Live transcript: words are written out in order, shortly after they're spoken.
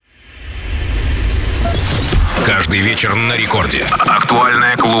Каждый вечер на рекорде.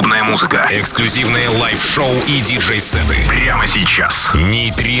 Актуальная клубная музыка. Эксклюзивные лайв-шоу и диджей-сеты. Прямо сейчас.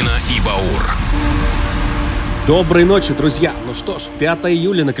 Нейтрино и Баур. Доброй ночи, друзья! Ну что ж, 5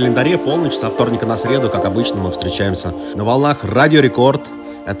 июля на календаре, полночь, со вторника на среду, как обычно, мы встречаемся на волнах Радио Рекорд.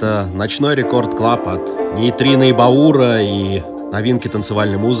 Это ночной Рекорд Клаб от Нейтрино и Баура, и новинки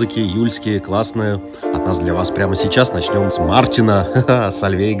танцевальной музыки, июльские, классные. От нас для вас прямо сейчас начнем с Мартина,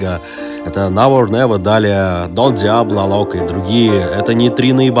 Solveiga. Это Now or Never, далее Don Diablo, Alok и другие. Это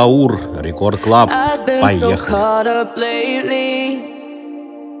Нейтрино и Баур, Рекорд Клаб. Поехали!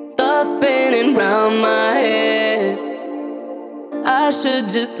 Thoughts spinning round my head. I should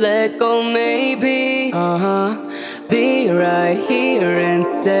just let go, maybe. Be right here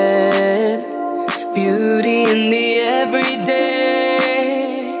instead. Beauty in the everyday.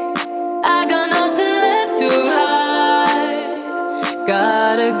 I got nothing left to hide.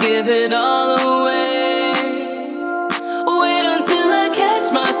 Gotta give it all away. Wait until I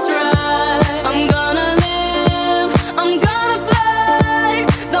catch my stride. I'm gonna live, I'm gonna fly.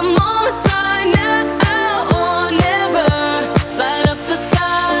 The moment's right now or never. Light up the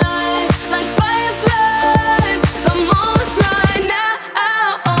sky like fireflies. The moment's right now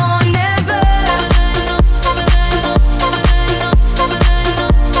or never.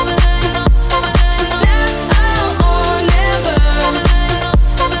 Now or never.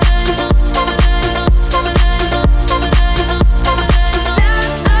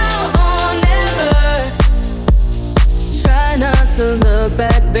 Now or never. Try not to look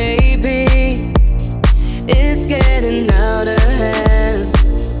back, baby. It's getting out of hand.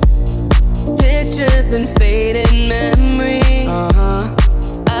 Pictures and faded memories.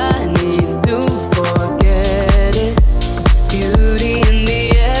 I need to forget it. Beauty in the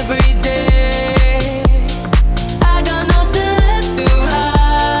everyday. I got nothing left to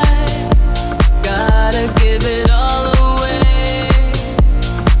hide. Gotta give it all away.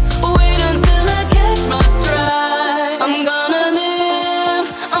 Wait until I catch my stride. I'm gonna live,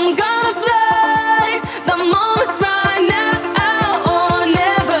 I'm gonna fly. The moment's right now or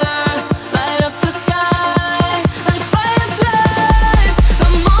never. Light up the sky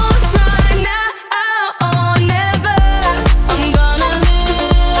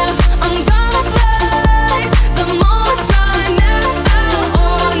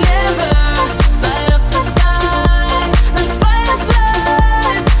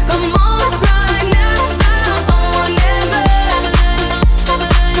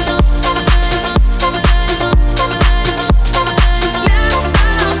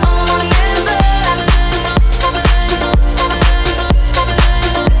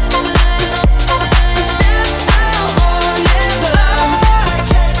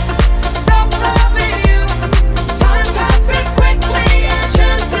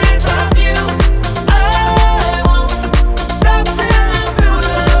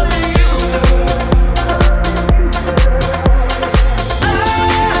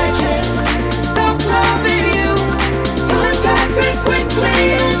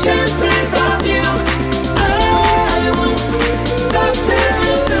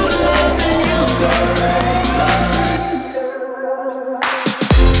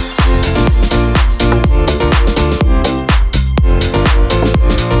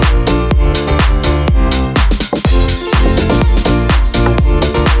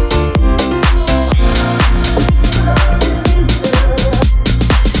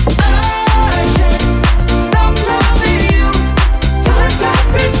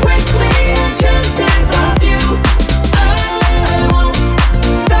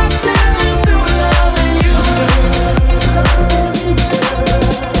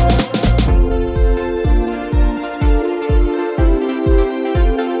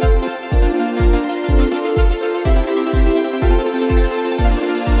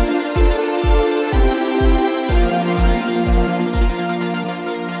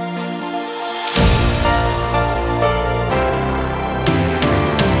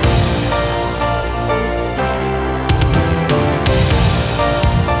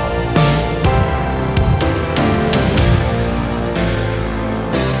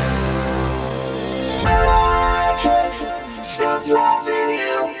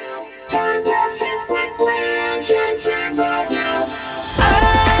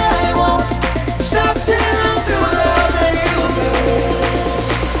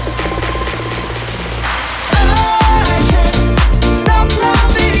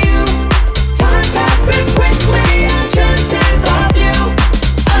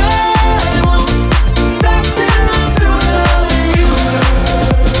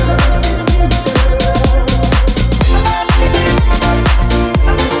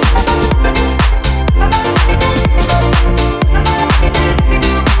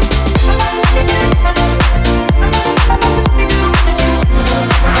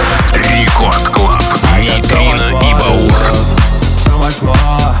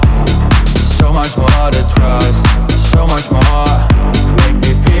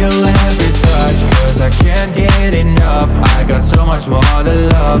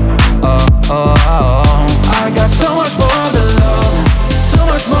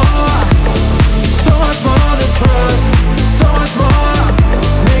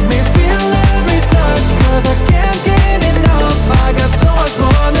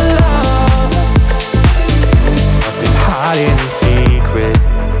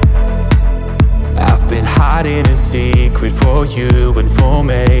hiding a secret for you and for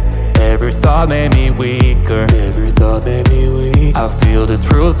me. Every thought made me weaker. Every thought made me weak. I feel the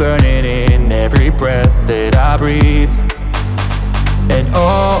truth burning in every breath that I breathe. And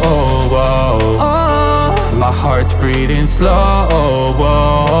my heart's beating slow.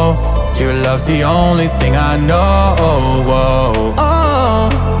 Your love's the only thing I know.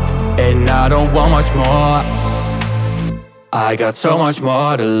 And I don't want much more. I got so much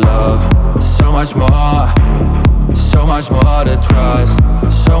more to love, so much more, so much more to trust,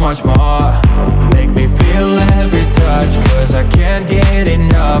 so much more. Make me feel every touch, cause I can't get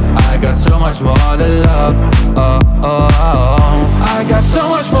enough. I got so much more to love, I got so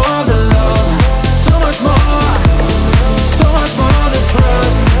much more to love, so much more, so much more to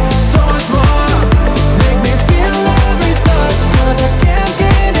trust, so much more. Make me feel every touch, cause I can't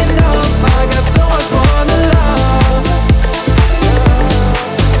get enough. I got so much more to love.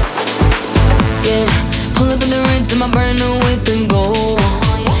 Yeah, pull up in the rinse in my brand new whip and go.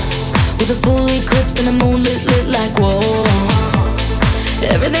 With a full eclipse and the moon lit like whoa.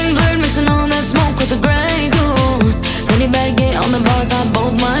 Everything blurred, mixing all that smoke with the grey goose. Funny baguette on the bar top,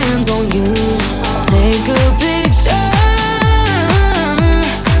 both my hands on you. Take a picture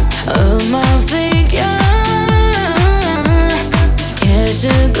of my figure. Catch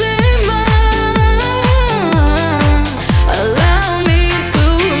a glimmer. Allow me to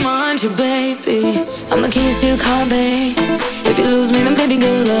remind you, baby, I'm the keys to your car, babe. If you lose me, then baby,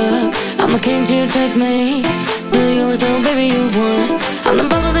 good luck. I'm the king to your checkmate. Still yours though, baby, you've won. I'm the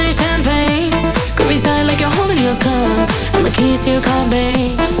bubbles in your champagne. Grip me tight like you're holding your cup. I'm the keys to your car,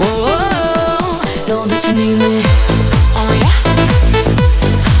 babe. Whoa, whoa, know that you need me. Oh yeah.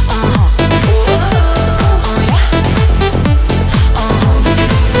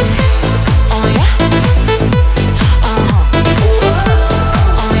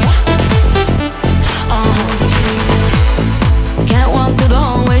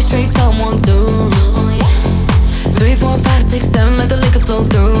 Straight to 1, 2, 3, 4, 5, 6, 7, let the liquor flow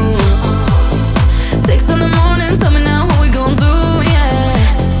through. 6 in the morning, tell me now what we gon' do, yeah.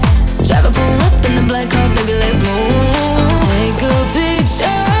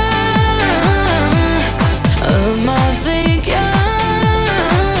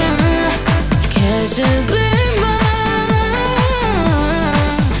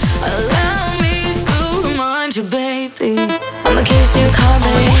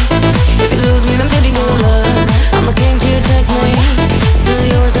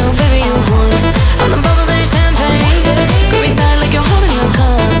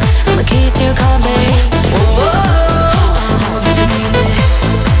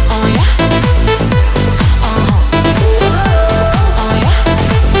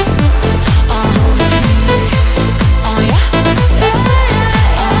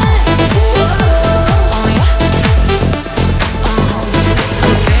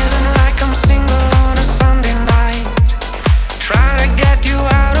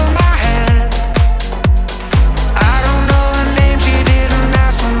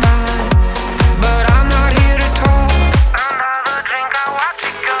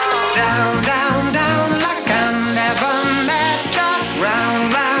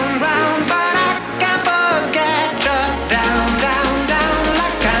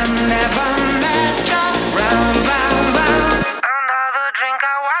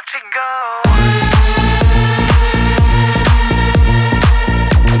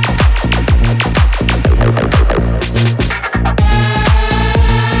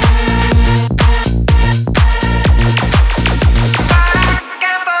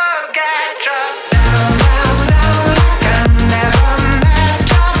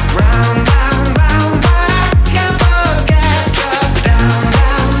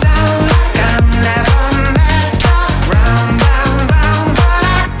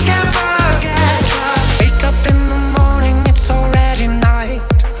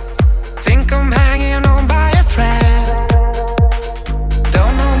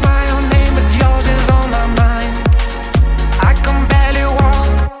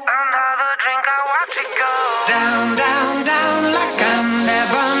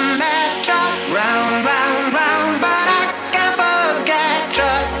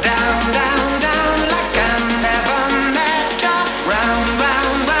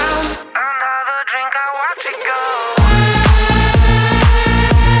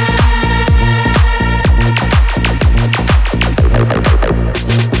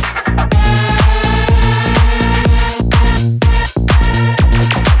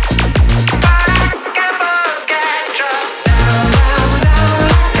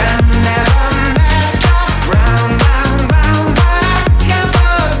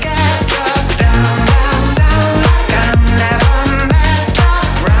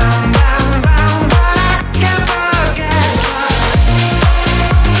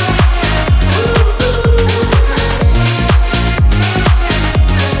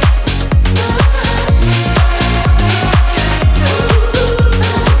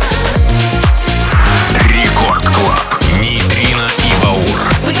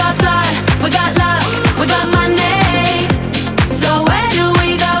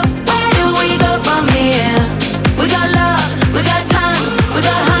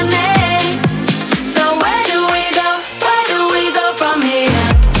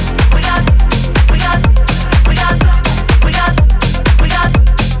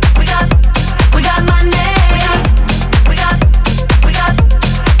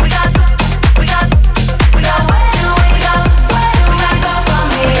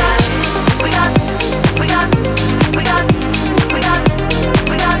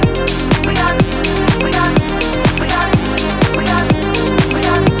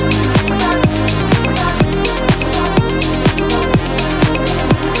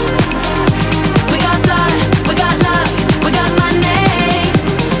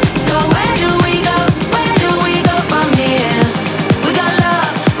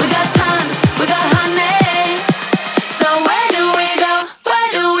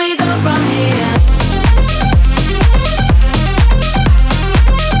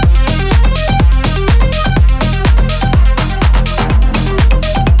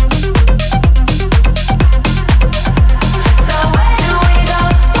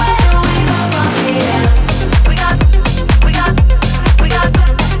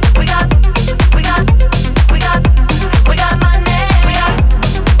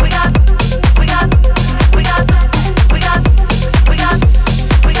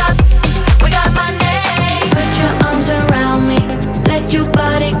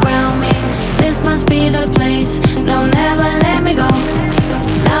 must be the place. No, never let me go.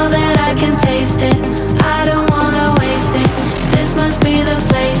 Now that I can taste it, I don't wanna waste it. This must be the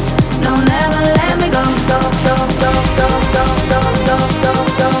place. No, never let me go.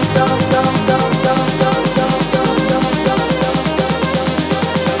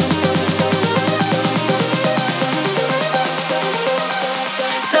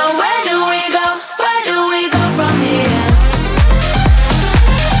 So where do we go? Where do we go from here?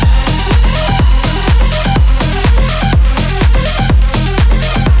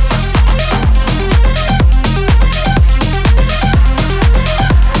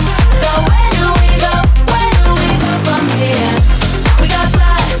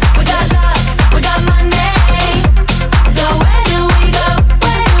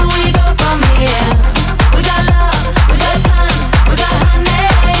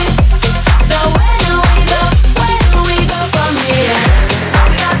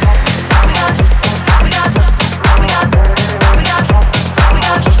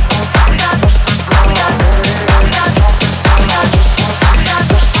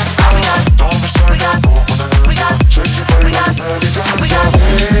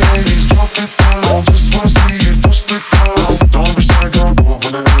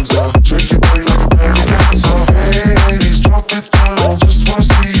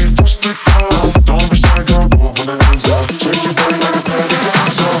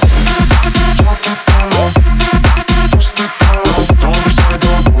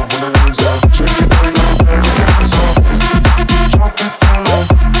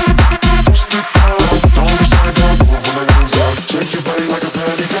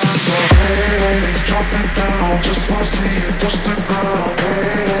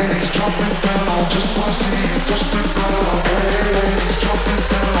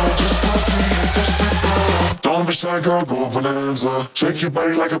 Girl, go bonanza. Shake your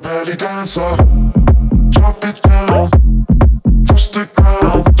body like a belly dancer. Drop it down, touch the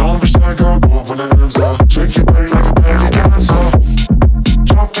ground. Don't be shy, girl, go bonanza. Shake your body like a belly dancer.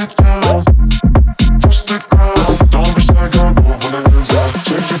 Drop it down, touch the ground. Don't be shy, girl, go bonanza.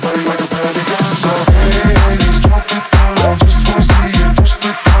 Shake your body like a belly dancer. Hey, drop it down, just wanna see you touch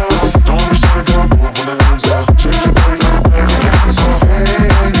the ground. Don't be shy, girl, go bonanza. Shake your body like a belly dancer. Hey,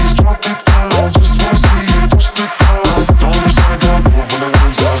 drop it down, just wanna see you touch the ground. Don't be shy, girl, go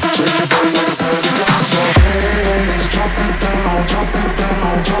bonanza. Shake your body like a belly dancer. Hey, drop it down, drop it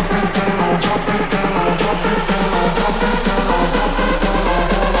down, drop it down, drop it down, drop it down, drop it down, drop it down.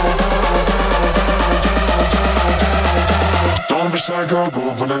 Don't be shy, girl, go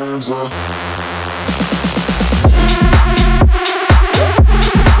bonanza.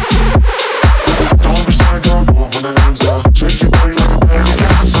 Don't be shy, girl, go bonanza. Shake your body like a belly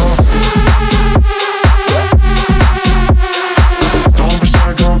dancer. Don't be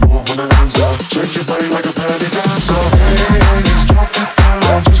shy, girl, go bonanza. Shake your body like a belly dancer. Hey, drop it down,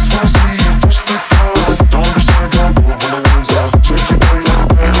 just wanna see you touch the ground. Don't be shy, girl, go bonanza. Shake your body like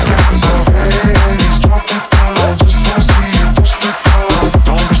a belly dancer. Hey, drop it down, just wanna see you touch the ground.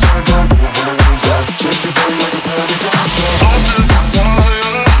 Don't be shy, girl, go bonanza. Shake your body like a belly dancer. Lost in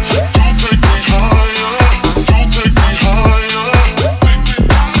desire, you take me higher, you take me higher, take me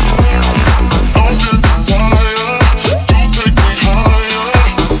higher. Lost in desire, you take me higher,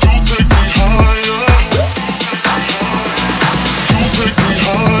 you take me higher, you take me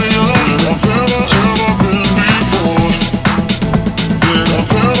higher than I've ever been before. Than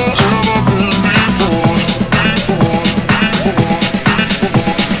I've ever been before.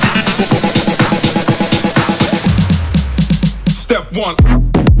 Step one.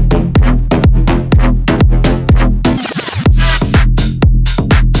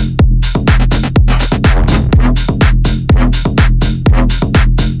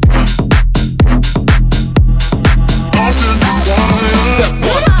 Lost in desire. Step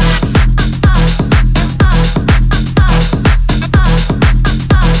one.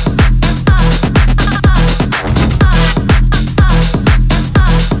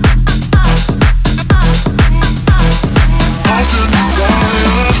 Lost in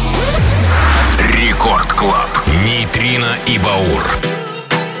desire. Рекорд Клаб. Нейтрино и Баур.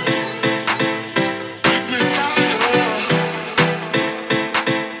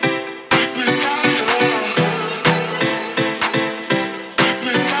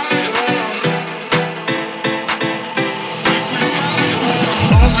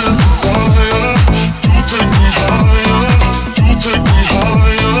 Lost in desire. You take me higher, you take me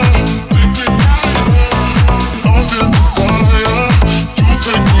higher, take me higher. Lost in desire. You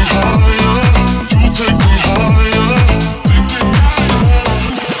take me higher, you take me higher, take me higher.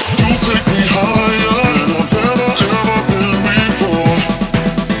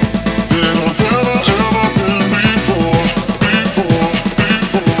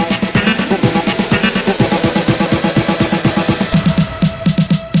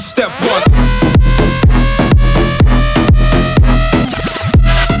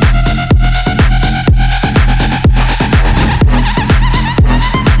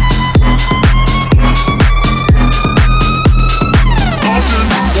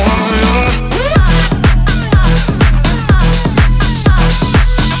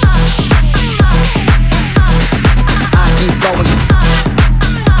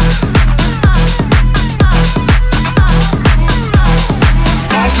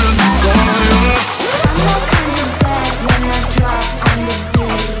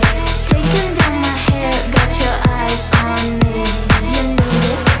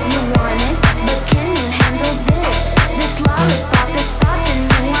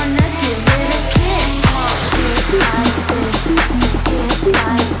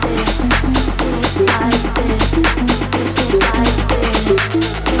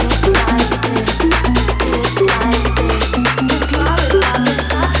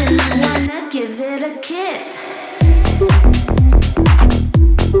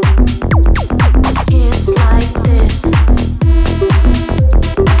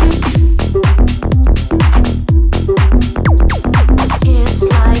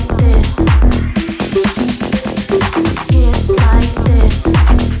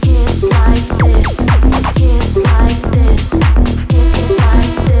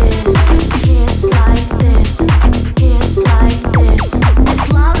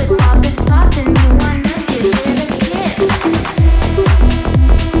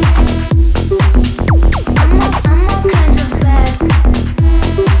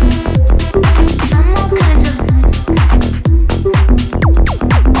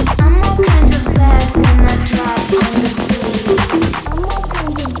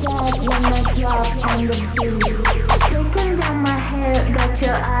 on the beat. Taking down my hair, got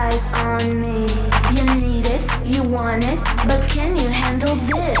your eyes on me. You need it, you want it, but can you handle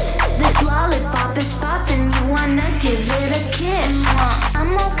this? This lollipop is popping, you wanna give it a kiss.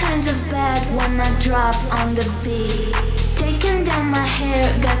 I'm all kinds of bad when I drop on the beat. Taking down my hair,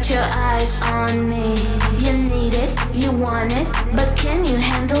 got your eyes on me. You need it, you want it, but can you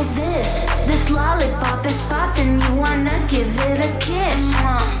handle this? This lollipop is popping, you wanna give it a kiss.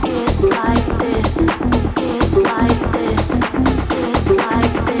 It's like this, it's like this, it's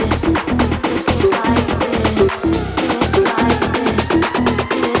like this, it's like this, it's like this,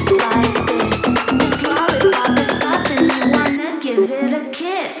 it's like this. This lollipop is popping, you wanna give it a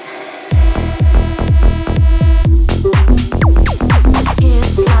kiss.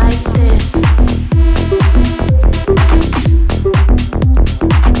 It's like this.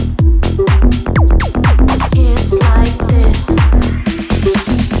 It's like this. It's like this. It's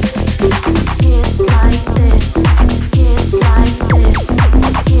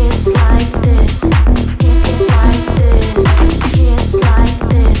like this. It's like this. It's like this. It's like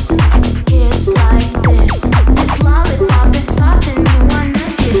this. It's like this. This lollipop is popping, you wanna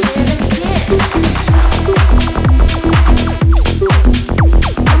give it a kiss. I'm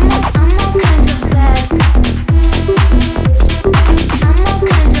all kinds of bad.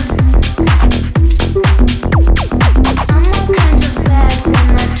 I'm all kinds of bad when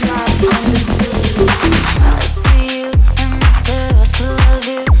I drop on the beat. I see you in the mirror to love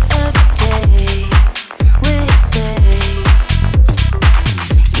you every day. We stay.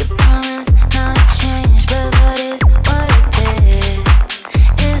 You promise not to change, but that is what you did.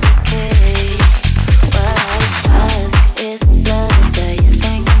 Is okay. What I ask is that you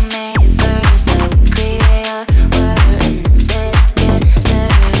think of me first. That we create our word and instead get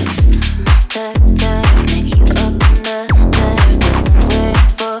there. Make you up in the there. Guess I'm waiting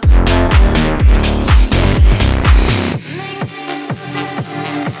for love.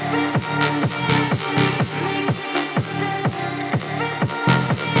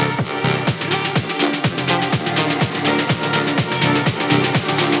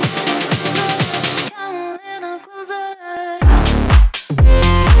 Come a little closer.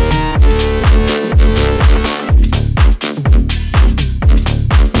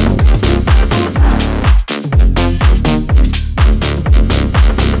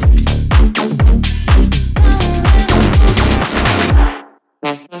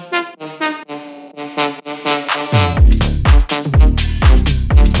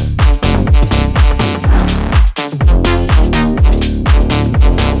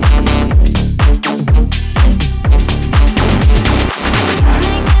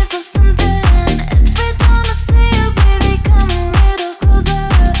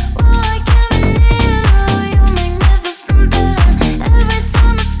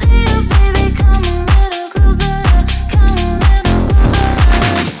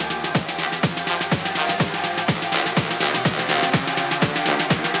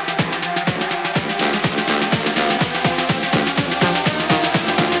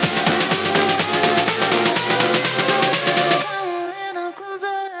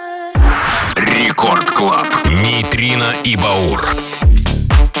 Рекорд Клаб. Нейтрино и Баур.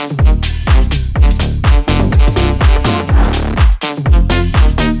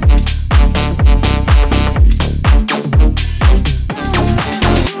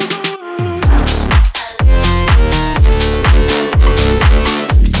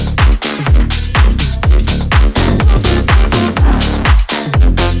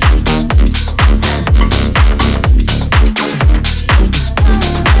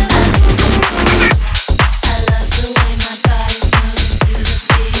 I love the way my body moves.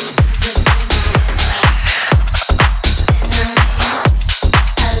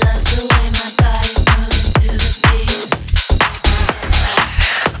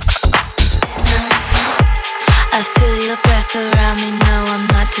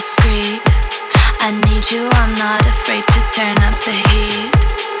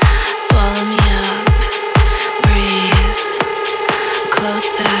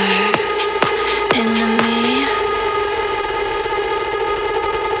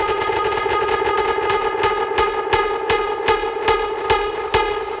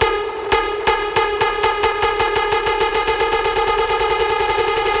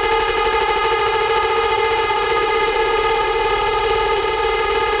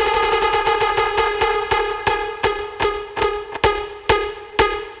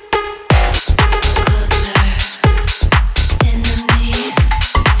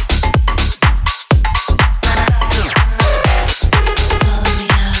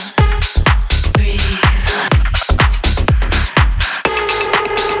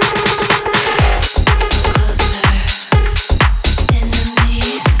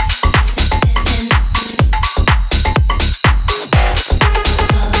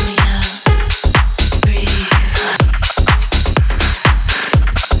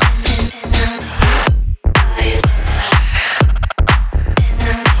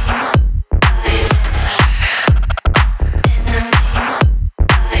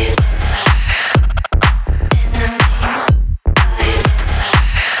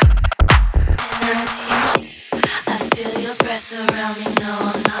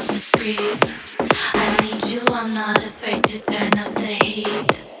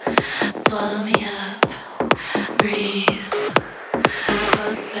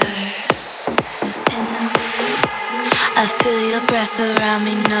 Feel your breath around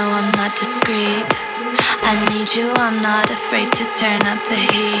me, no, I'm not discreet. I need you, I'm not afraid to turn up the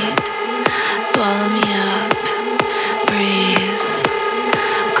heat. Swallow me up, breathe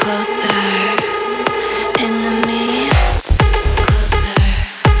closer into me. Closer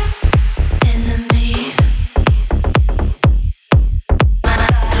into me.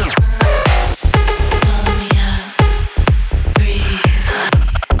 Swallow me up, breathe.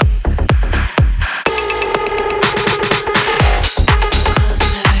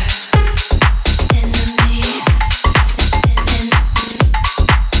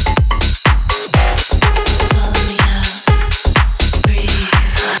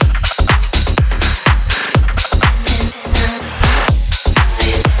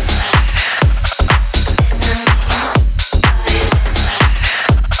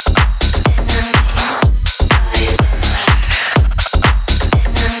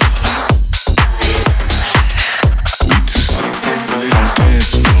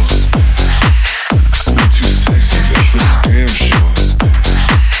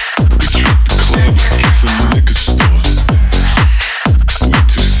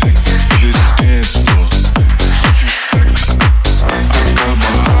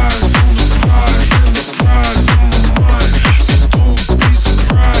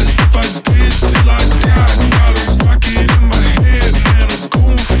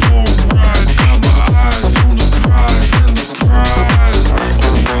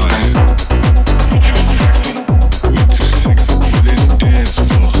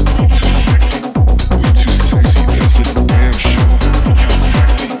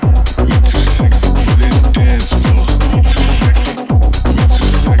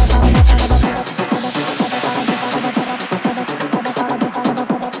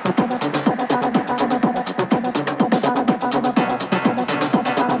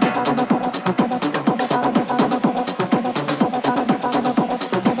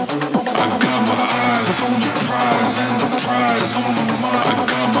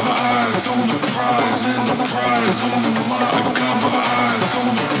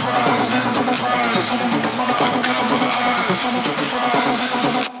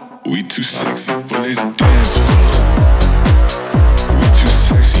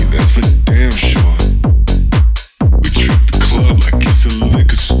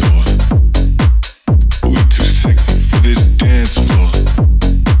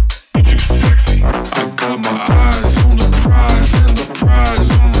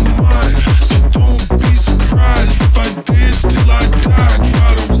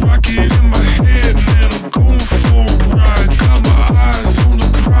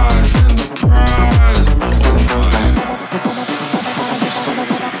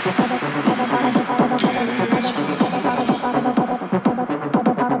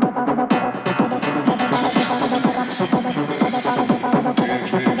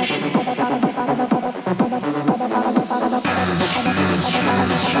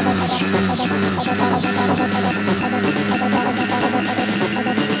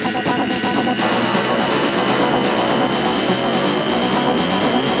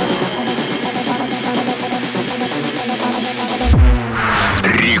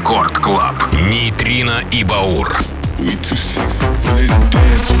 Рекорд Клаб. Нейтрино и Баур. We too sexy for this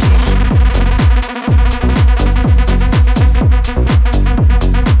dance floor.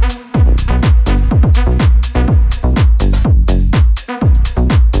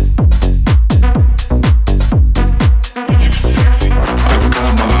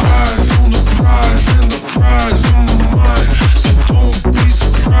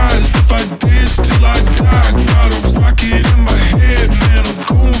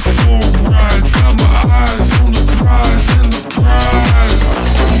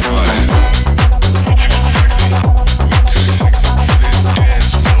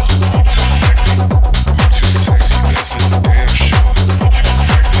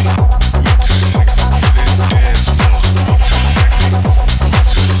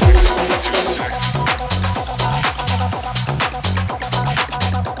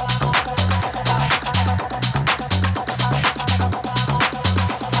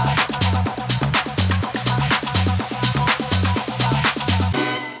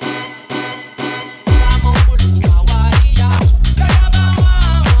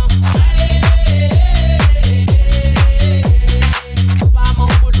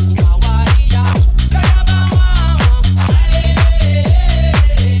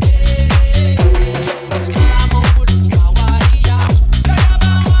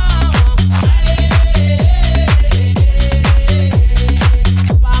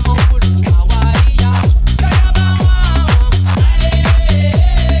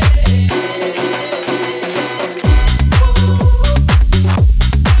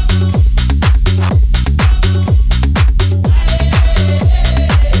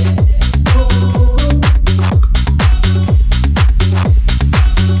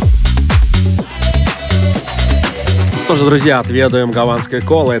 что же, друзья, отведаем гаванской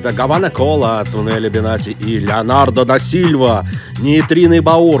колы. Это Гавана Кола от Мануэля Binati и Леонардо да Сильва. Nejtrino и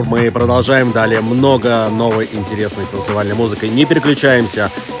Baur. Мы продолжаем далее много новой интересной танцевальной музыкой. Не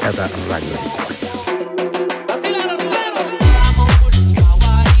переключаемся. Это радио.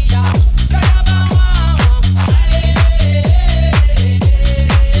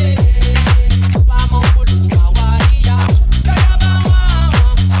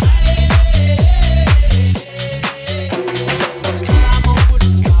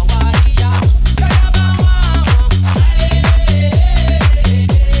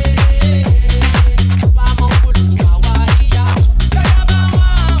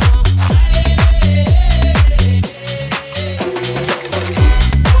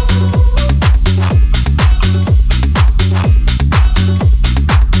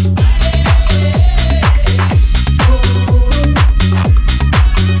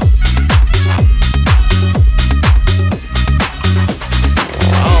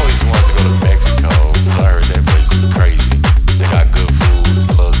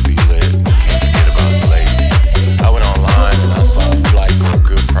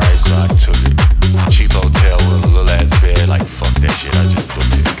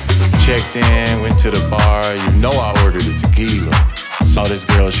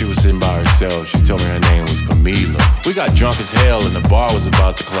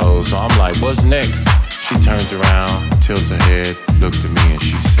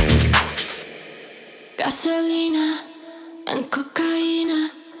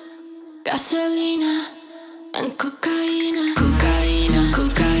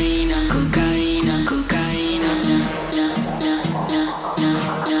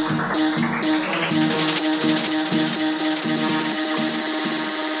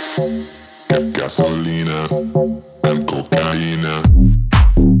 Gasolina and cocaína.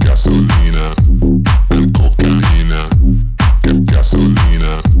 Gasolina and cocaína. Get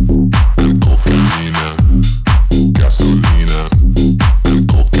gasolina and cocaína. Gasolina and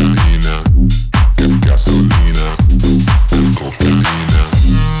cocaína. Get gasolina and cocaína.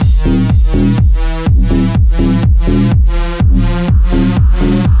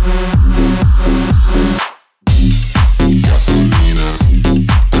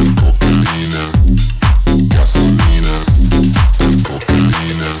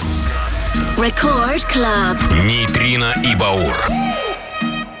 Record Club. Nejtrino и Baur.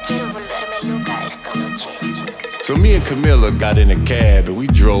 So me and Camilla got in a cab and we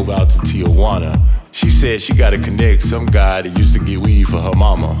drove out to Tijuana. She said she gotta connect some guy that used to get weed for her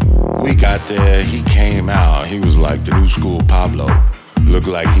mama. We got there, he came out, he was like the new school Pablo. Looked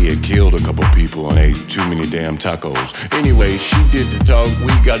like he had killed a couple people and ate too many damn tacos. Anyway, she did the talk,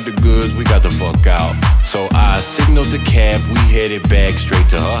 we got the goods, we got the fuck out. So I signaled the cab, we headed back straight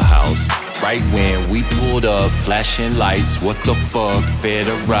to her house. Right when we pulled up, flashing lights, what the fuck?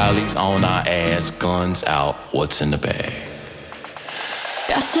 Federales on our ass, guns out, what's in the bag?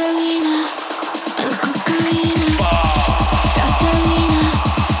 Gasolina and cocaína. Gasolina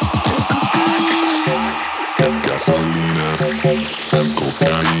and cocaína. Gasolina and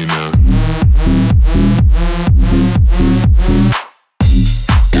cocaína.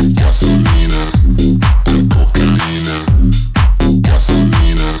 Gasolina and cocaína.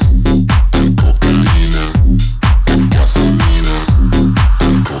 Gasolina and cocaína. Gasolina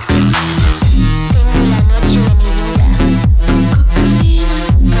and cocaína. Tengo la noche de mi vida. cocaína.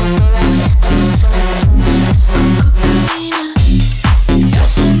 Con todas estas personas hermosas. Cocaína.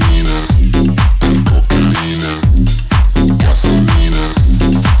 Gasolina and cocaína. Gasolina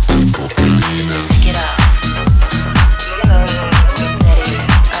and cocaína. Take it up. Slow, steady,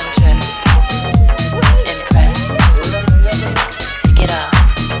 undress, impress. Take it up.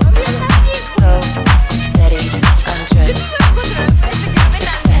 Slow, steady, undress,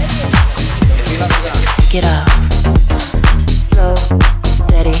 success. Take it up. Slow,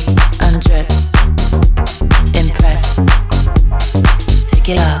 steady, undress, impress. Take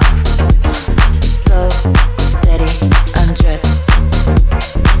it up. Slow, steady, undress,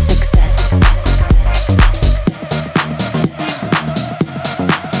 success.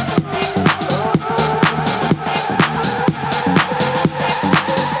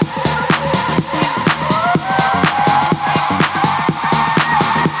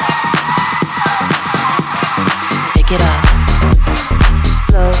 Take it up.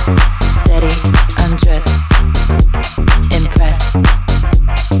 Slow, steady, undress, impress.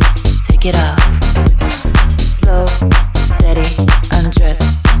 Take it up. Slow, steady, undress,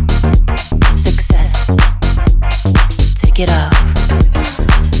 success. Take it up.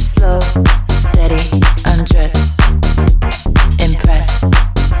 Slow, steady, undress, impress.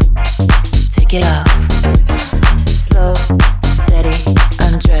 Take it up. Slow,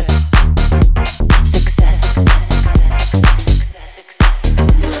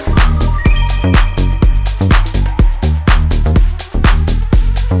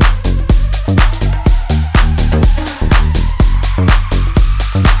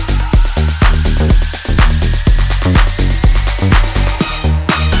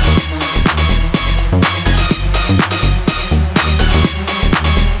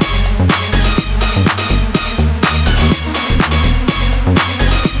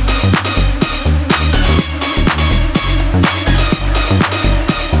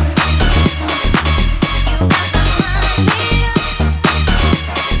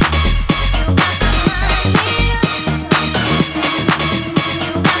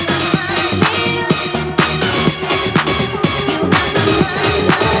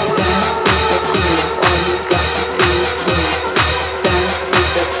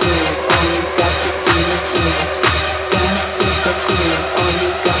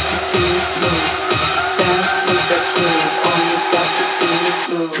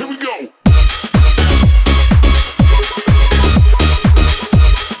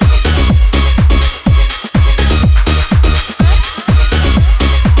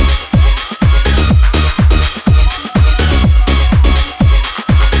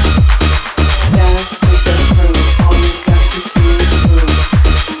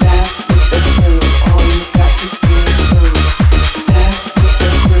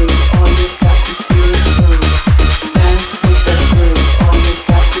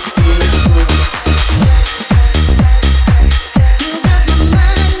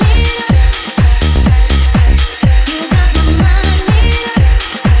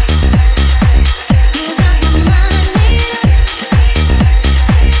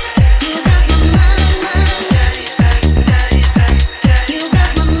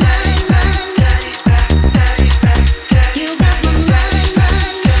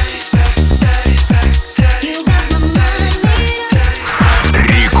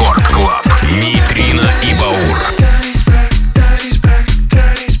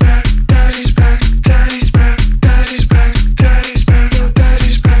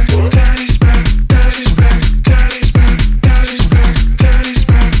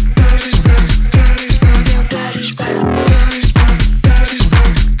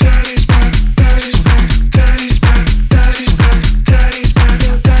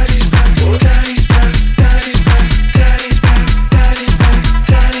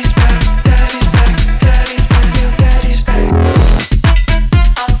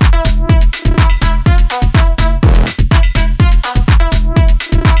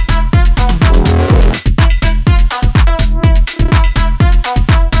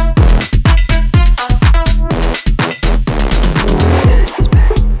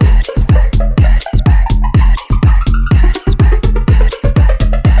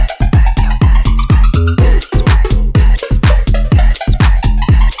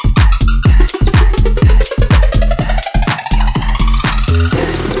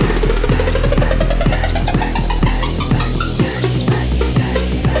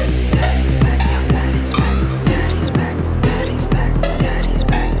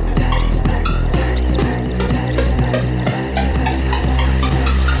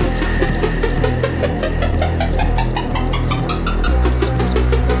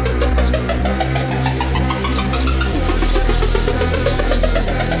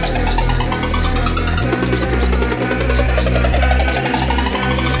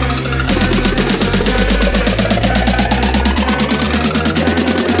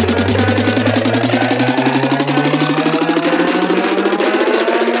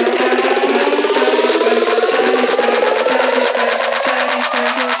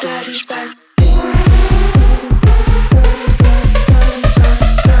 daddy's back.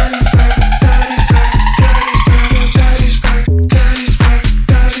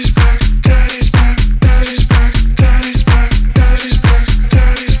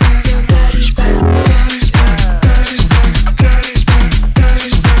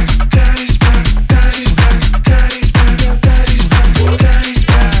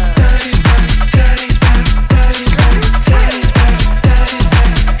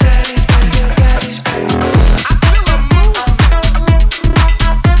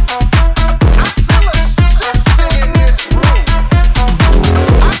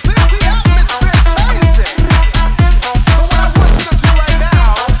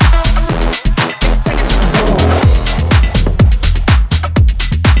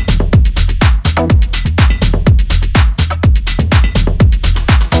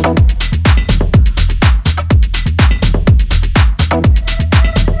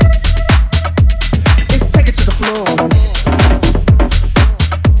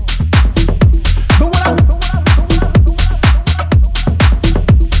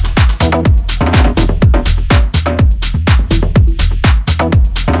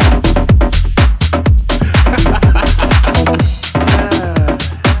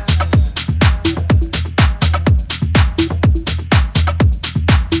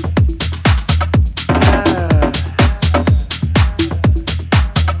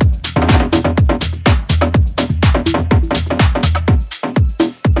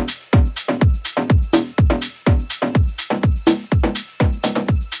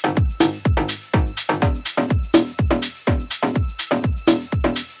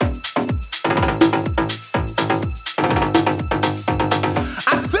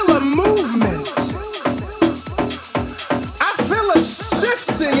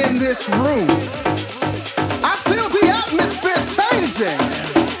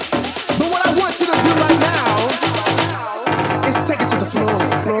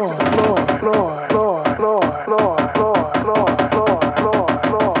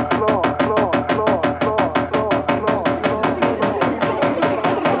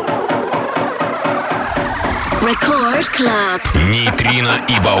 Nejtrino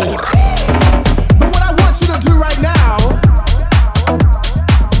и Baur.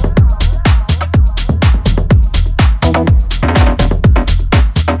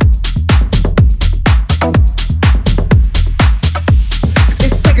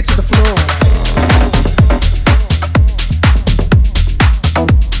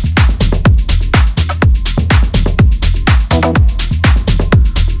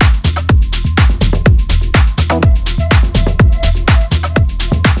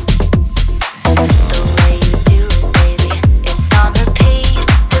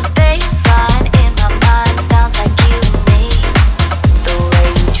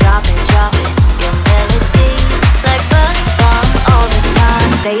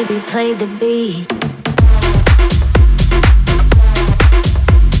 Play the beat.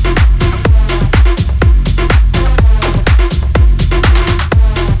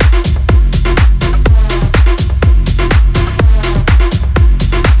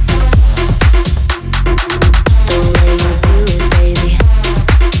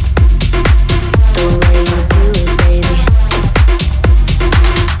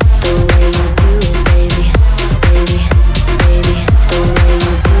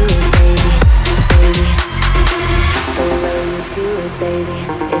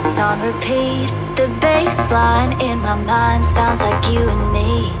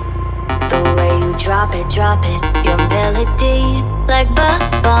 Drop it, your melody like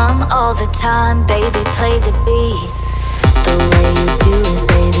bum all the time, baby, play the beat. The way you do it,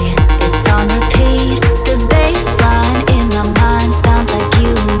 baby, it's on repeat. The bass line in my mind sounds like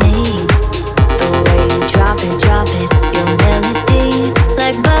you and me. The way you drop it, your melody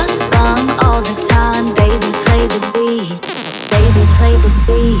like bum all the time, baby, play the beat. Baby, play the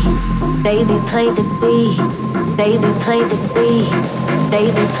beat. Baby, play the beat. Baby, play the beat.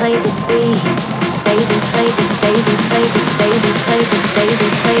 Baby, play the beat. Baby, play the baby, play the baby, play the baby,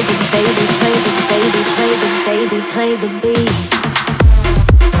 play the baby, play the baby, play the baby, play the beat.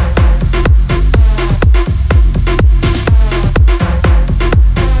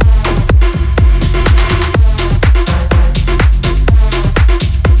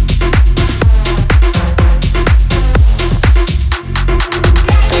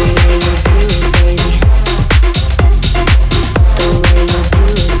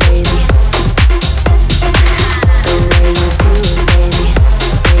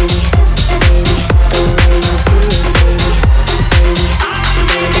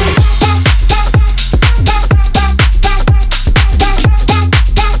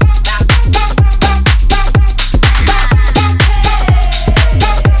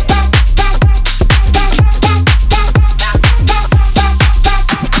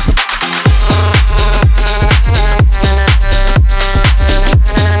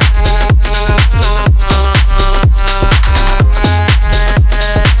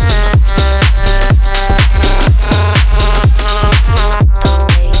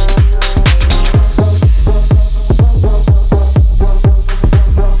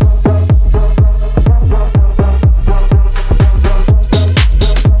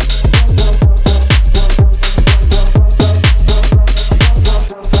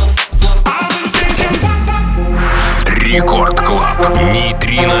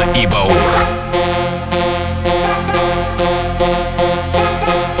 Nejtrino и Baur.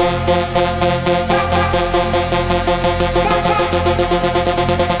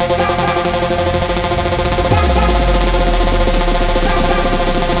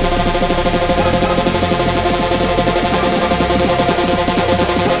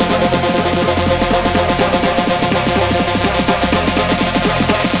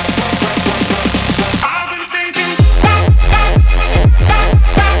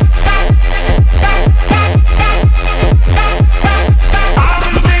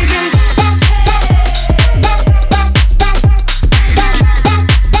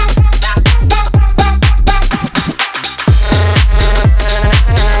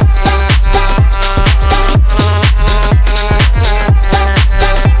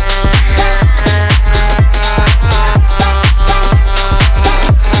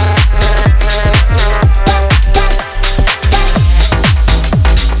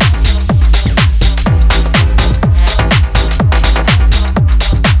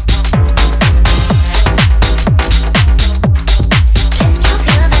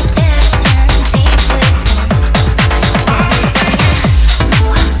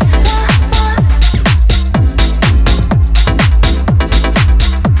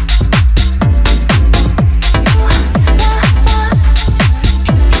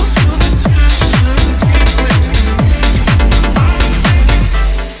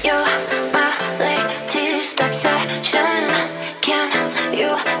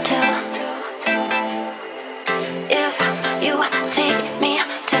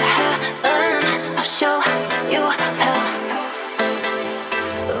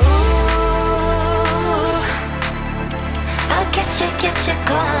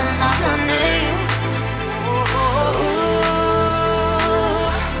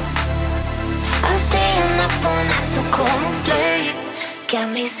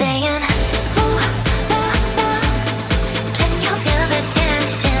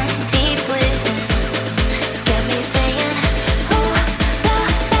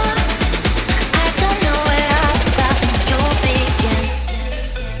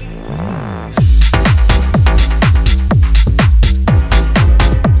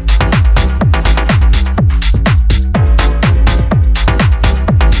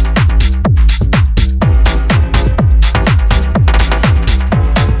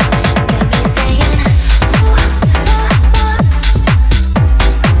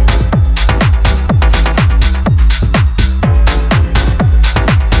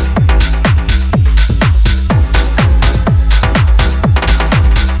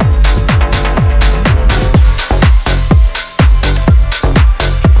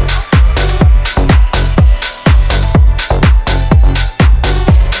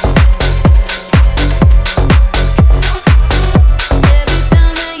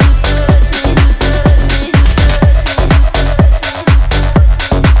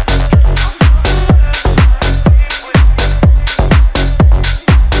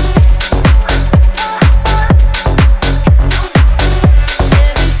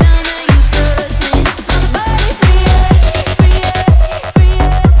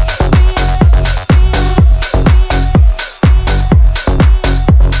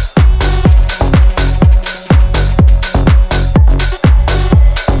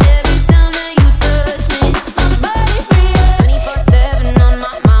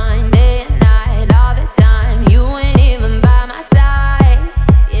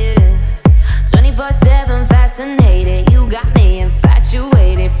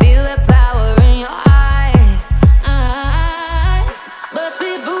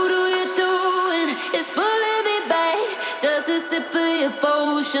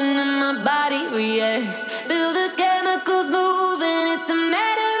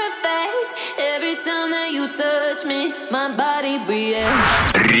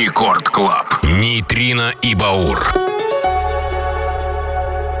 Рекорд Клаб. Nejtrino и Baur.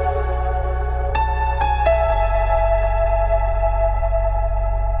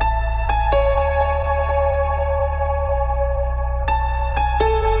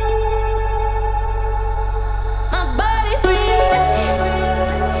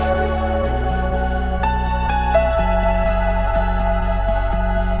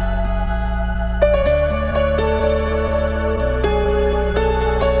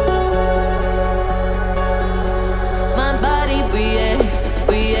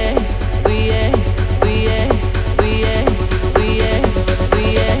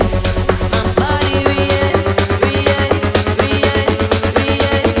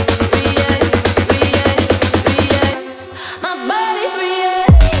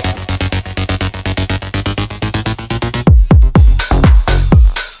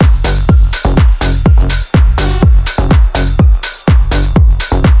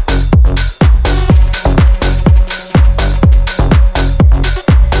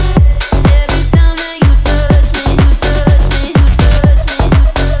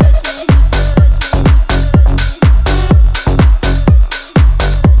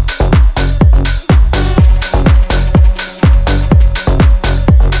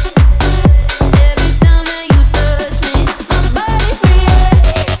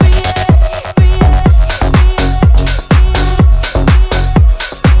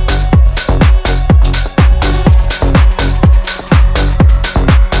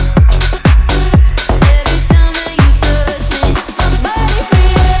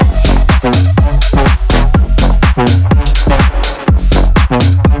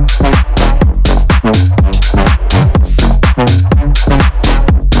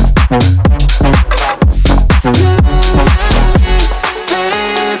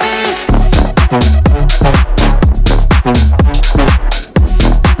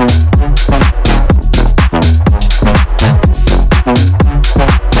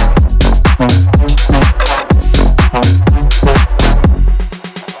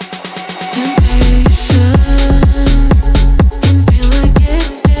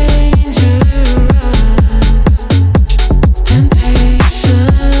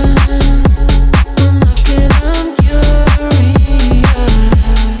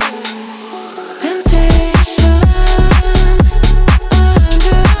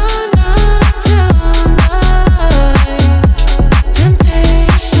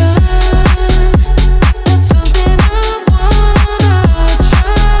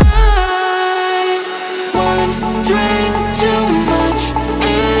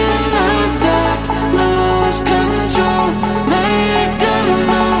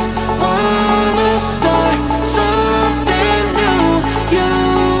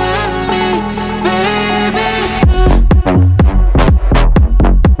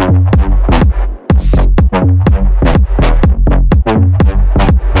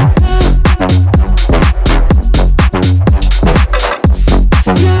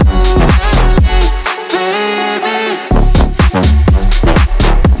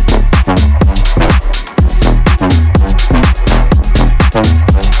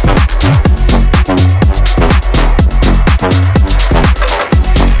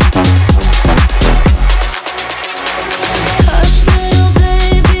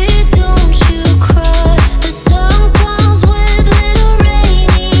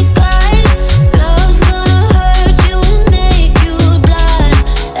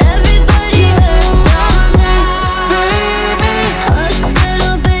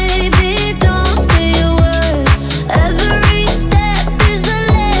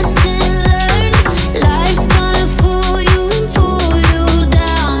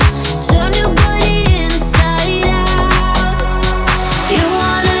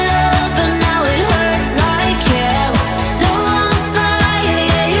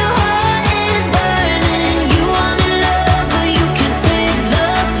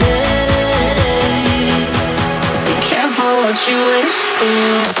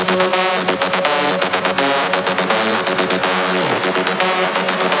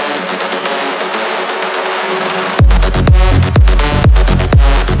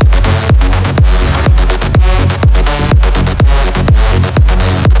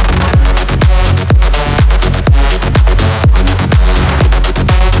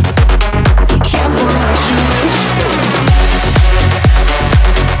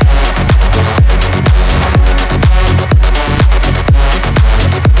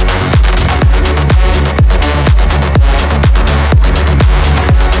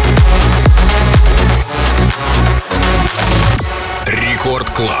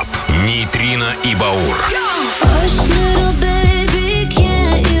 Клаб, Nejtrino и Baur. Hush, little baby,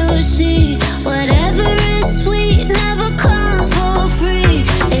 can't you see? Whatever is sweet never comes for free.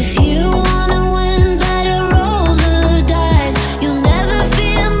 If you wanna win, better roll the dice. You'll never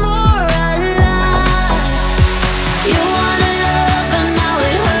feel more alive. You wanna love, but now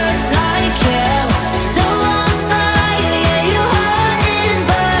it hurts like hell. So on fire, yeah, your heart is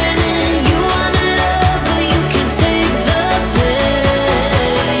burning. You wanna love, but you can take the pain.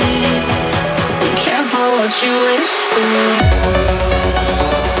 Be careful what you wish for.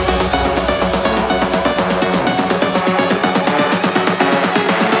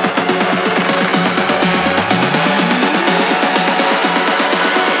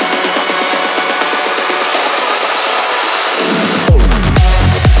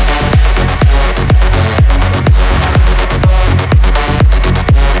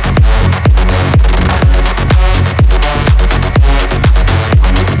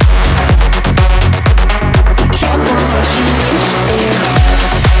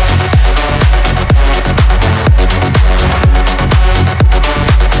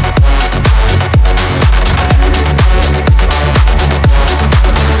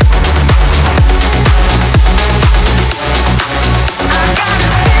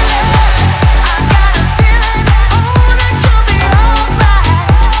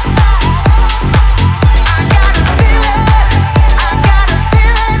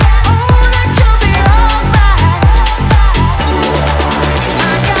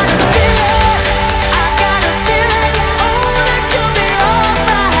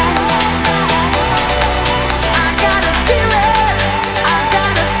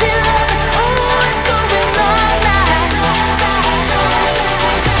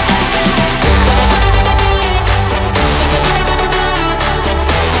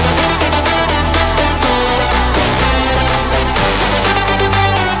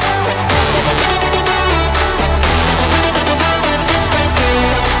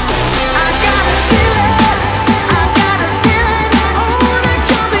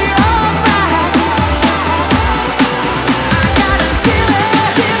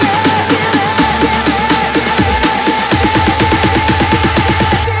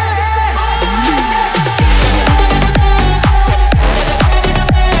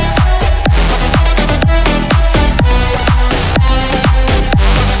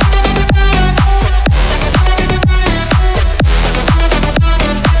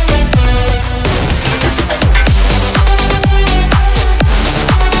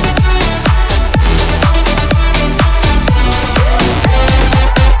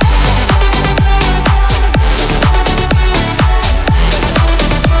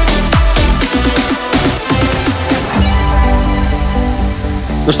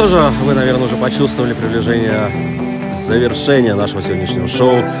 Ну что же, вы, наверное, уже почувствовали приближение завершения нашего сегодняшнего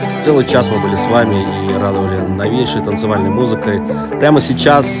шоу. Целый час мы были с вами и радовали новейшей танцевальной музыкой. Прямо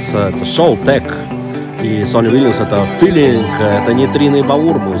сейчас это шоу Tech и Сони Уильямс, это Feeling, это Nejtrino и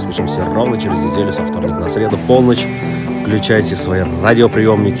Baur. Мы услышимся ровно через неделю со вторника на среду в полночь. включайте свои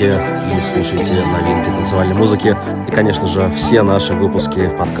радиоприемники и слушайте новинки танцевальной музыки. И, конечно же, все наши выпуски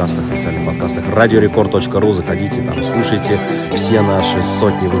в подкастах, официальных подкастах radiorecord.ru. Заходите там, слушайте все наши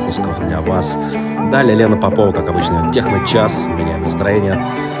сотни выпусков для вас. Далее Лена Попова, как обычно, техно-час, меняем настроение.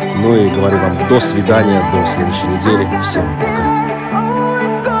 Ну и говорю вам до свидания, до следующей недели. Всем пока.